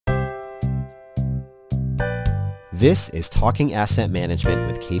This is Talking Asset Management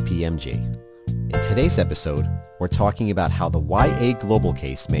with KPMG. In today's episode, we're talking about how the YA Global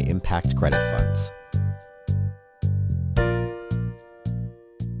case may impact credit funds.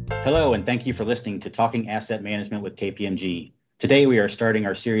 Hello, and thank you for listening to Talking Asset Management with KPMG. Today, we are starting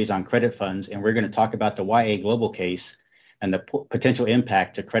our series on credit funds, and we're going to talk about the YA Global case and the potential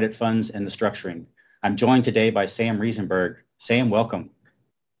impact to credit funds and the structuring. I'm joined today by Sam Riesenberg. Sam, welcome.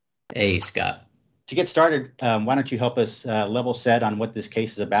 Hey, Scott. To get started, why don't you help us level set on what this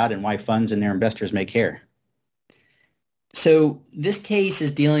case is about and why funds and their investors may care? So this case is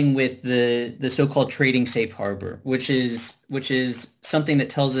dealing with the so-called trading safe harbor, which is something that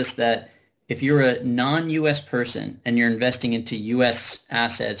tells us that if you're a non-U.S. person and you're investing into U.S.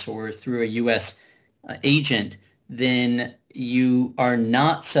 assets or through a U.S. Agent, then you are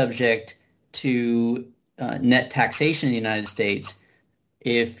not subject to net taxation in the United States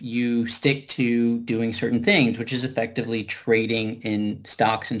if you stick to doing certain things, which is effectively trading in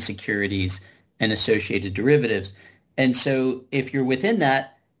stocks and securities and associated derivatives. And so if you're within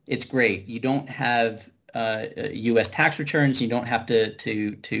that, it's great. You don't have U.S. tax returns. You don't have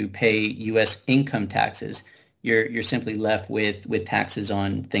to pay U.S. income taxes. You're simply left with taxes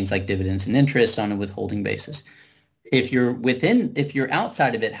on things like dividends and interest on a withholding basis. If you're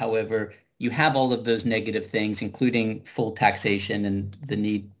outside of it, however, you have all of those negative things, including full taxation and the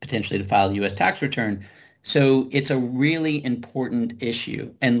need potentially to file a U.S. tax return. So it's a really important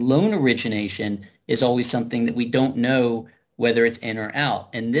issue. And loan origination is always something that we don't know whether it's in or out.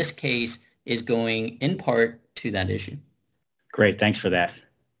 And this case is going in part to that issue. Great. Thanks for that.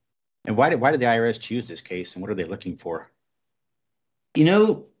 And why did the IRS choose this case, and what are they looking for? You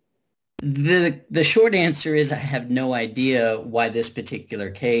know, the short answer is I have no idea why this particular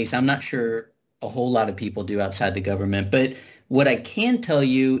case. I'm not sure a whole lot of people do outside the government. But what I can tell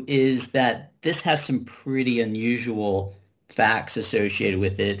you is that this has some pretty unusual facts associated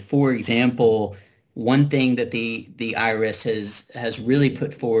with it. For example, one thing that the IRS has really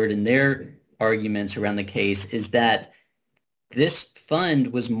put forward in their arguments around the case is that this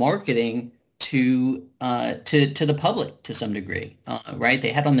fund was marketing to the public to some degree, right? They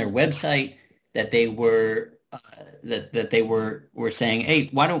had on their website that they were that they were saying, hey,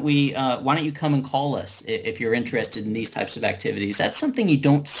 why don't you come and call us if you're interested in these types of activities? That's something you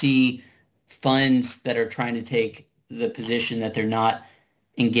don't see funds that are trying to take the position that they're not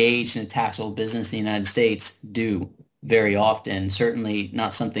engaged in a taxable business in the United States do very often. Certainly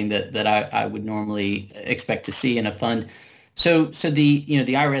not something that I would normally expect to see in a fund. So the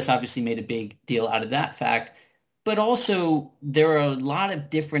IRS obviously made a big deal out of that fact, but also there are a lot of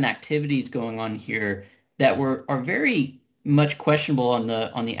different activities going on here that are very much questionable on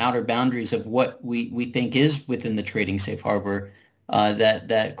the outer boundaries of what we think is within the trading safe harbor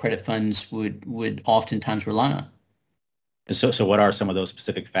that credit funds would oftentimes rely on. So what are some of those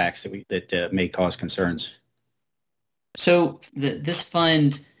specific facts that may cause concerns? So this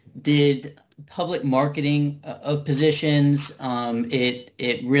fund did public marketing of positions.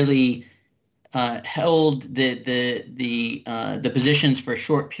 It really held the positions for a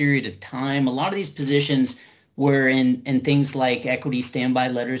short period of time. A lot of these positions were in things like equity standby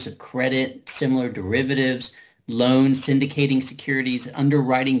letters of credit, similar derivatives, loans, syndicating securities,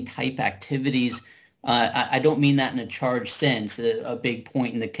 underwriting type activities. I don't mean that in a charged sense. A big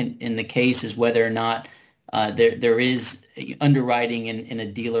point in the case is whether or not there is underwriting in a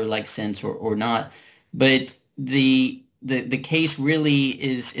dealer-like sense or not. But the case really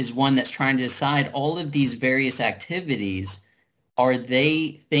is one that's trying to decide all of these various activities. Are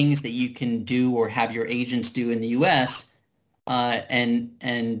they things that you can do or have your agents do in the U.S.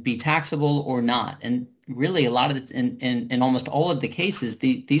 And be taxable or not? And really, a lot of in almost all of the cases,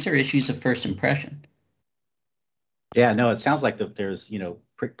 these are issues of first impression. Yeah, no, it sounds like there's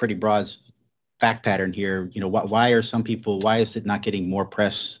pretty broad fact pattern here. Why is it not getting more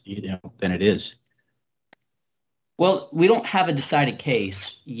press than it is? Well, we don't have a decided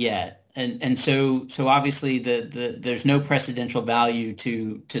case yet, and so obviously there's no precedential value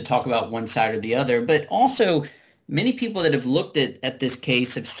to talk about one side or the other. But also, many people that have looked at this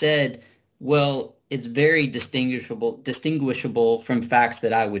case have said, well, it's very distinguishable from facts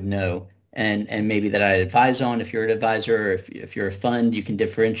that I would know and maybe that I advise on. If you're an advisor or if you're a fund, you can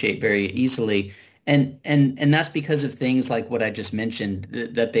differentiate very easily. And that's because of things like what I just mentioned,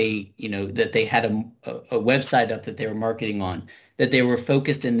 that they had a website up that they were marketing on, that they were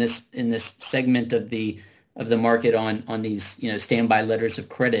focused in this segment of the market on these standby letters of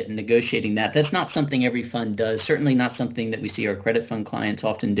credit and negotiating that. That's not something every fund does. Certainly not something that we see our credit fund clients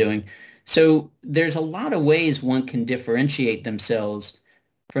often doing. So there's a lot of ways one can differentiate themselves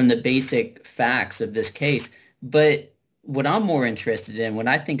from the basic facts of this case. But what I'm more interested in, what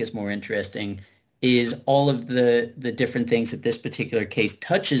I think is more interesting, is all of the different things that this particular case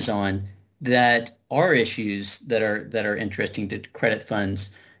touches on that are issues that are interesting to credit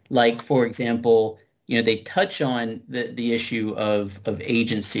funds. Like, for example, they touch on the issue of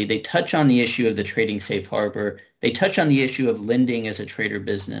agency. They touch on the issue of the trading safe harbor. They touch on the issue of lending as a trader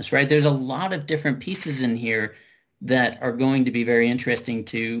business, right? There's a lot of different pieces in here that are going to be very interesting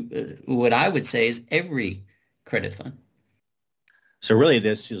to what I would say is every credit fund. So really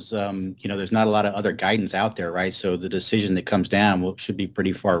this is, there's not a lot of other guidance out there, right? So the decision that comes down should be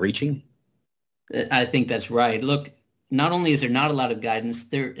pretty far reaching. I think that's right. Look, not only is there not a lot of guidance,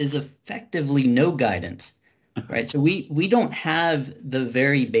 there is effectively no guidance, right? So we don't have the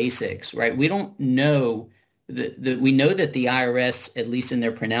very basics, right? We don't know we know that the IRS, at least in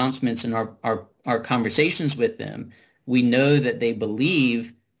their pronouncements and our conversations with them, we know that they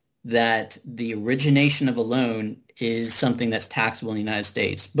believe that the origination of a loan is something that's taxable in the United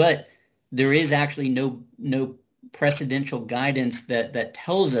States. But there is actually no precedential guidance that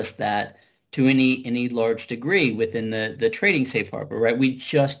tells us that to any large degree within the trading safe harbor, right? We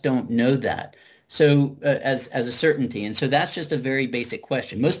just don't know that. So as a certainty. And so that's just a very basic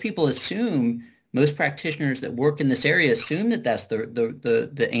question. Most practitioners that work in this area assume that that's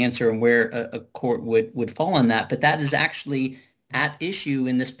the answer and where a court would fall on that. But that is actually at issue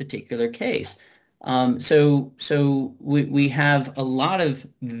in this particular case. So we have a lot of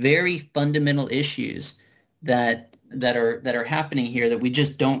very fundamental issues that are happening here that we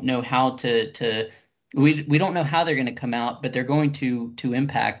just don't know how we don't know how they're going to come out, but they're going to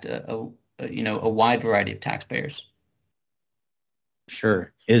impact a wide variety of taxpayers.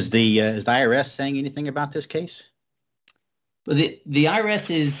 Sure. Is the IRS saying anything about this case? Well, the IRS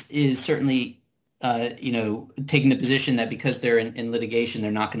is certainly taking the position that because they're in litigation,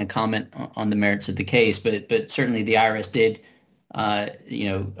 they're not going to comment on the merits of the case. But certainly the IRS did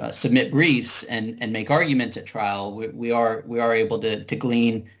submit briefs and make arguments at trial. We are able to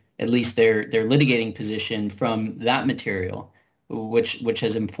glean at least their litigating position from that material, which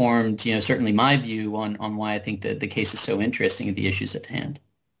has informed certainly my view on why I think that the case is so interesting and the issues at hand.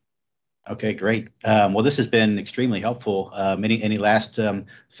 Okay, great. Well, this has been extremely helpful. Any last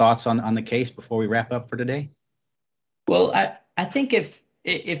thoughts on the case before we wrap up for today? Well, I think if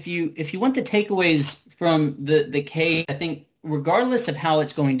you want the takeaways from the case, I think regardless of how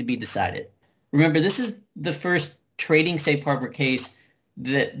it's going to be decided, remember this is the first trading safe harbor case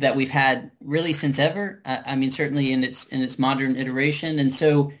that we've had really since ever. I mean, certainly in its modern iteration, and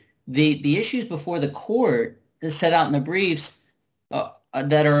so the issues before the court is set out in the briefs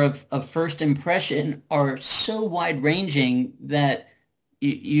that are of first impression are so wide ranging that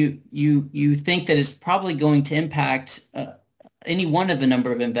you think that it's probably going to impact any one of a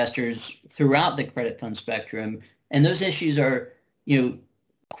number of investors throughout the credit fund spectrum. And those issues are,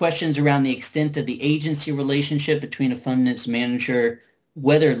 questions around the extent of the agency relationship between a fund and its manager,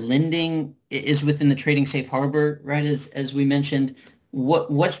 whether lending is within the trading safe harbor, right? As we mentioned,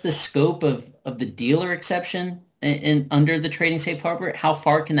 what's the scope of the dealer exception under the trading safe harbor? How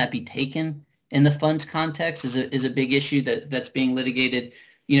far can that be taken in the fund's context is a big issue that's being litigated.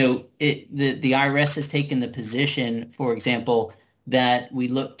 The IRS has taken the position, for example, that we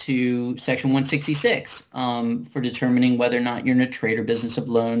look to Section 166 for determining whether or not you're in a trader business of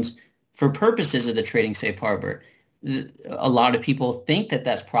loans for purposes of the trading safe harbor. A lot of people think that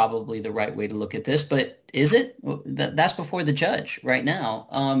that's probably the right way to look at this, but is it? That's before the judge right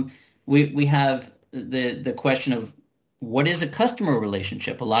now. We have the question of what is a customer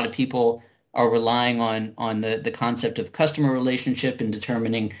relationship. A lot of people are relying on the concept of customer relationship in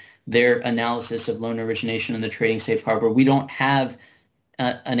determining their analysis of loan origination in the trading safe harbor. We don't have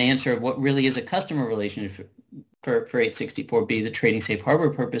an answer of what really is a customer relationship for 864B, the trading safe harbor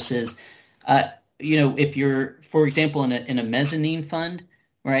purposes. If you're, for example, in a mezzanine fund,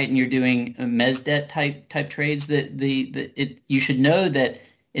 right, and you're doing mezz debt type trades, you should know that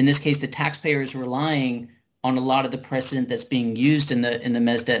in this case the taxpayer is relying on a lot of the precedent that's being used in the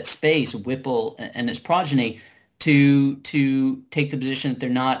mezz debt space, Whipple and its progeny, to take the position that they're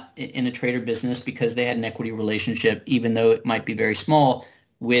not in a trader business because they had an equity relationship, even though it might be very small,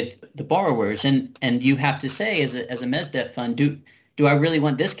 with the borrowers. And you have to say, as a mezz debt fund, do I really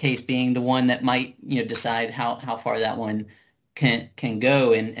want this case being the one that might decide how far that one can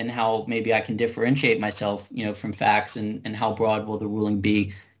go and how maybe I can differentiate myself from facts and how broad will the ruling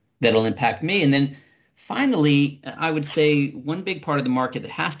be that'll impact me. And then finally, I would say one big part of the market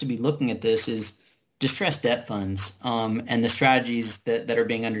that has to be looking at this is distressed debt funds and the strategies that are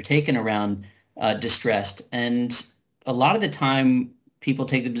being undertaken around distressed. And a lot of the time, people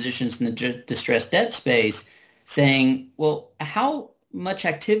take the positions in the distressed debt space saying, well, how much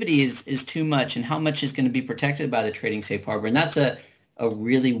activity is too much and how much is going to be protected by the trading safe harbor? And that's a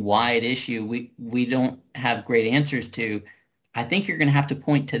really wide issue we don't have great answers to. I think you're going to have to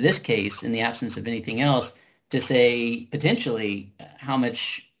point to this case in the absence of anything else to say potentially how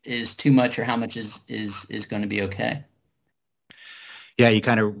much is too much or how much is going to be okay. Yeah, you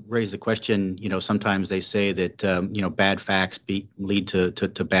kind of raise the question, sometimes they say that, bad facts lead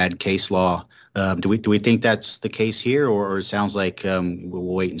to bad case law. Do we think that's the case here, or it sounds like we'll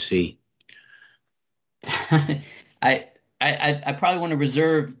wait and see? I probably want to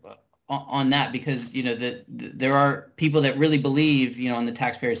reserve on that because, there are people that really believe, on the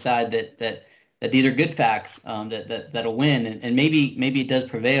taxpayer side that these are good facts, that'll win, and maybe it does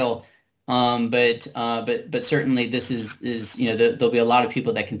prevail. But certainly this is there'll be a lot of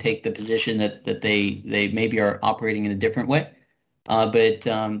people that can take the position that they maybe are operating in a different way. But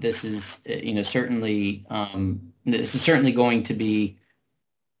this is certainly going to be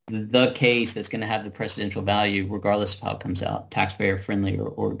the case that's going to have the precedential value, regardless of how it comes out, taxpayer friendly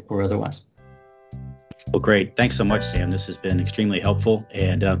or otherwise. Well, great. Thanks so much, Sam. This has been extremely helpful.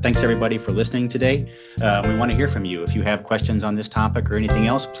 And thanks, everybody, for listening today. We want to hear from you. If you have questions on this topic or anything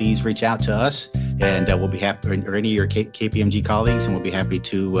else, please reach out to us, and we'll be happy, or any of your KPMG colleagues, and we'll be happy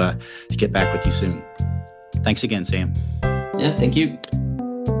to get back with you soon. Thanks again, Sam. Yeah, thank you.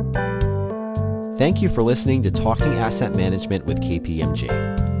 Thank you for listening to Talking Asset Management with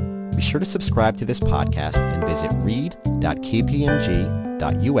KPMG. Be sure to subscribe to this podcast and visit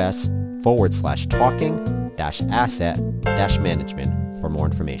read.kpmg.us/talking-asset-management for more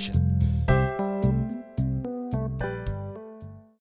information.